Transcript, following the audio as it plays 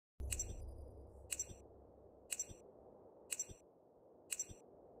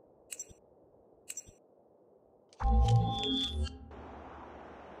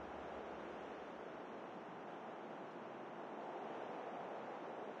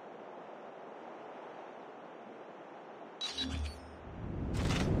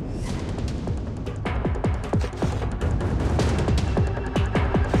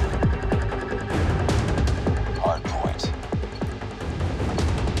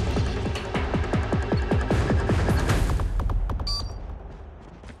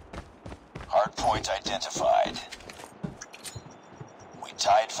Hardpoint identified. We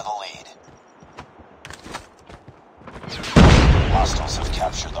tied for the lead. Hostiles have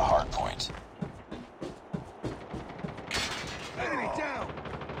captured the hardpoint. Enemy down!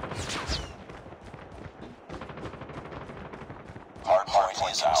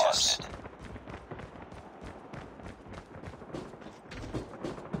 Hardpoint is ours.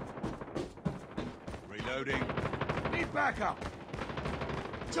 Reloading. Need backup.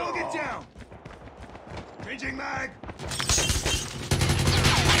 Target down. Changing mag.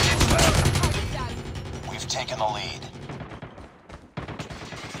 We've taken the lead.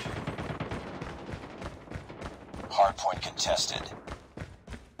 Hardpoint contested.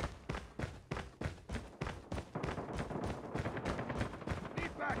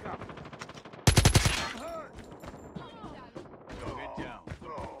 Need backup. I'm hurt. Target down.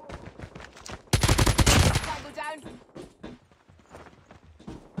 Tango down.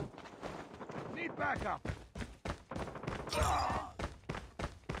 Need backup.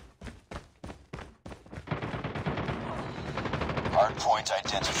 Hardpoint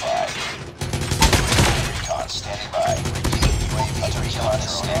identified. Recon standing by. UAV hunter-killer is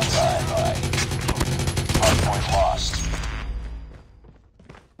standing by. Hardpoint lost.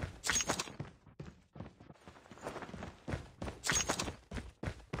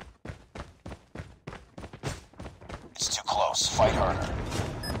 It's too close. Fight harder.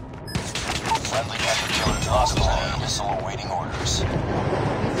 Friendly hunter-killer lost the lead. Missile awaiting orders.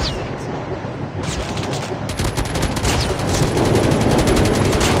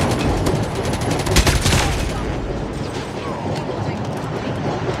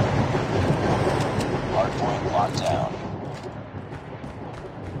 Hardpoint locked down.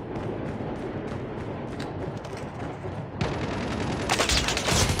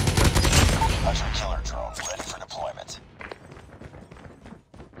 Hunter-killer drone ready for deployment.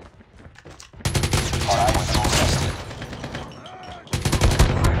 Hardpoint contested.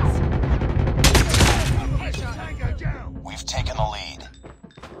 Tango down. We've taken the lead.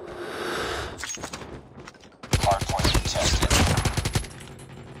 Hardpoint contested.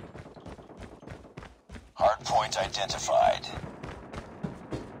 Hardpoint identified.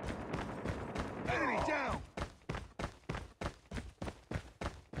 Enemy down.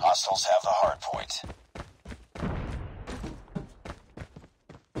 Hostiles have the hardpoint.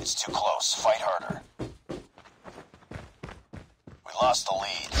 It's too close. Fight harder. We lost the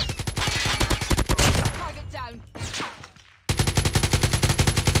lead. Target down.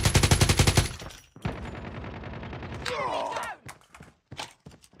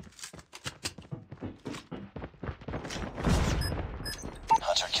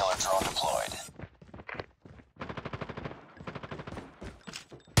 Hunter-killer drone deployed.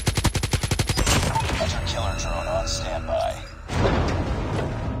 Hunter-killer drone on standby.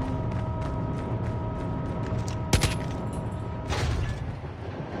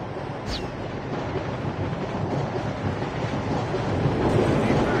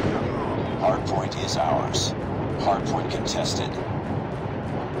 Hardpoint is ours. Hardpoint contested.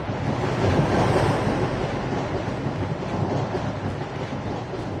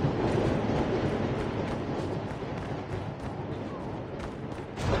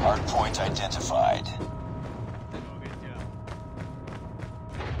 Hardpoint identified. Target down.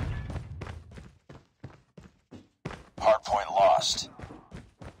 Hardpoint lost.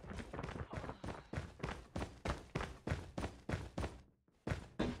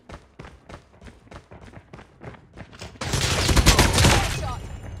 Shot.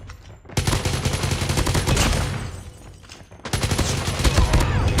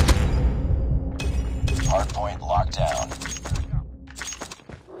 Hardpoint locked down.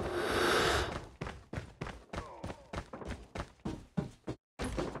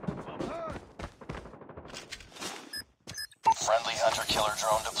 Friendly hunter-killer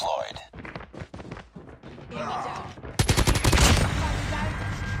drone deployed. Enemy down. Tango down.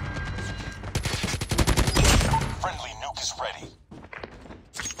 Friendly nuke is ready.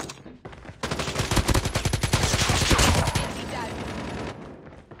 Enemy down.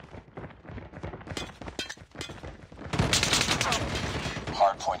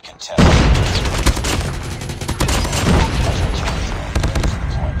 Hardpoint contested. Hunter-killer drone ready for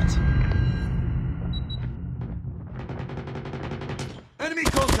deployment. Enemy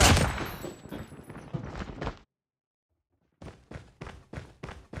contact.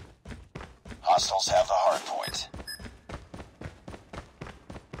 Hostiles have the hardpoint.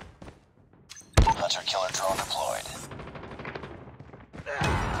 Hunter-killer drone deployed.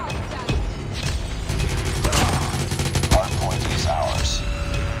 Target down. Hardpoint is ours.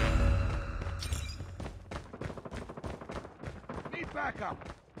 Need backup.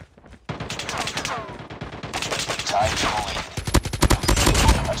 Tied to the lead.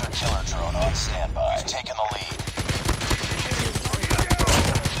 Hunter-killer drone on standby. We've taken the lead.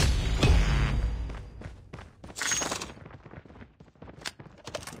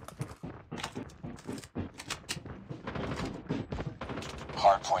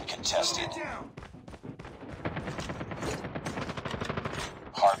 Hardpoint contested. Get down.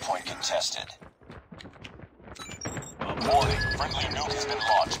 Hardpoint contested. Warning, friendly nuke has been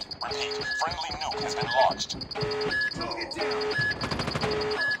launched. Repeat, friendly nuke has been launched. Get down.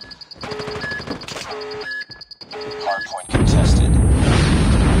 Hardpoint contested.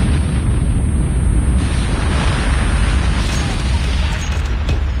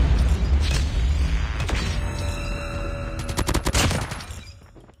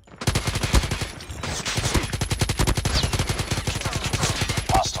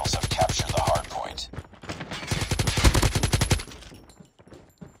 Hostiles have captured the hardpoint.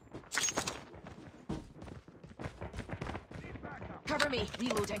 Cover me.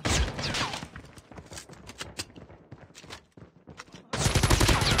 Reloading.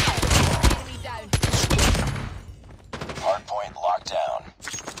 Enemy down. Hardpoint locked down.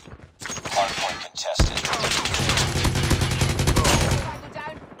 Hardpoint contested. Tango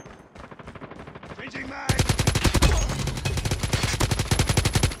down. Changing mag.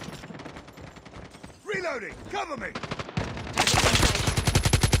 Reloading. Cover me.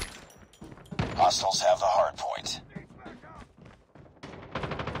 Hostiles have the hardpoint.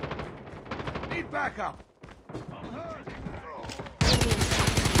 Need backup. I'm hurt.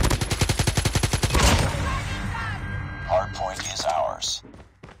 Hardpoint is ours.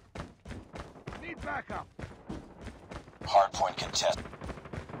 Need backup. Hardpoint contested.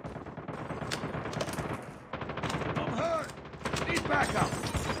 I'm hurt. Need backup.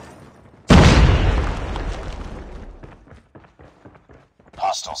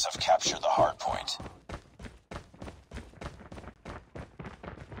 Hostiles have captured the hardpoint.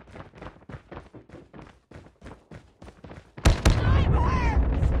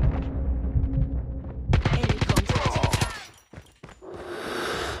 Enemy contact.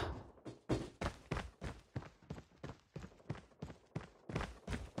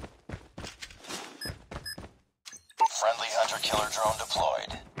 Friendly hunter-killer drone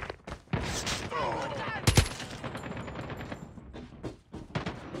deployed.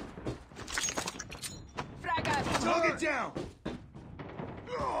 Frag out. Target down.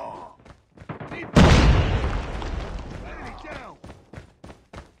 Need enemy down.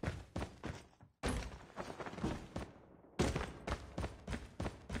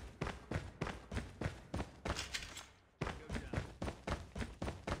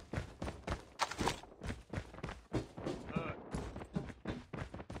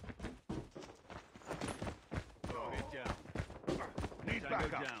 Need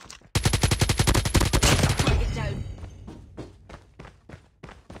backup. Target down.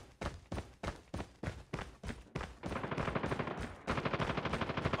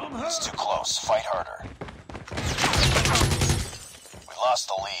 I'm It's hurt. too close. Fight harder. We lost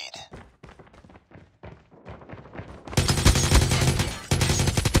the lead.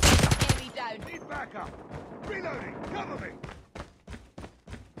 Enemy down. Need backup. Reloading. Cover me.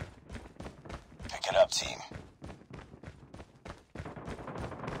 Pick it up, team.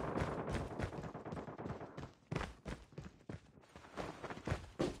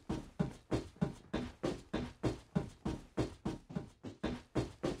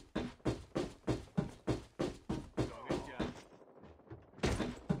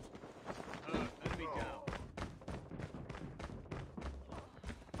 Enemy down.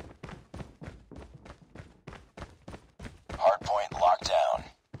 Hardpoint locked down.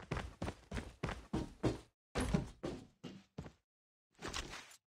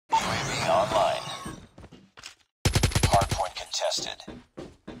 UAV online. Hardpoint contested.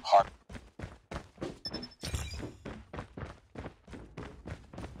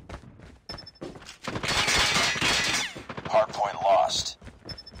 Hardpoint lost.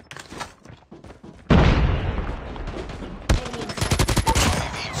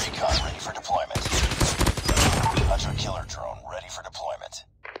 UAV recon ready for deployment. Hunter-killer drone ready for deployment.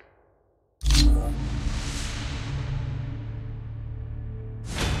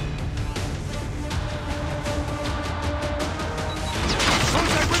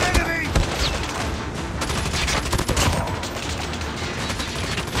 Contact with enemy.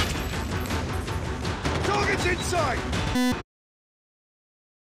 Target's inside.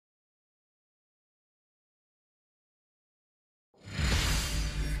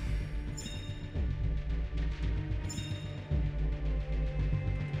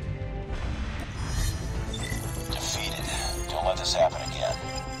 Don't let this happen again.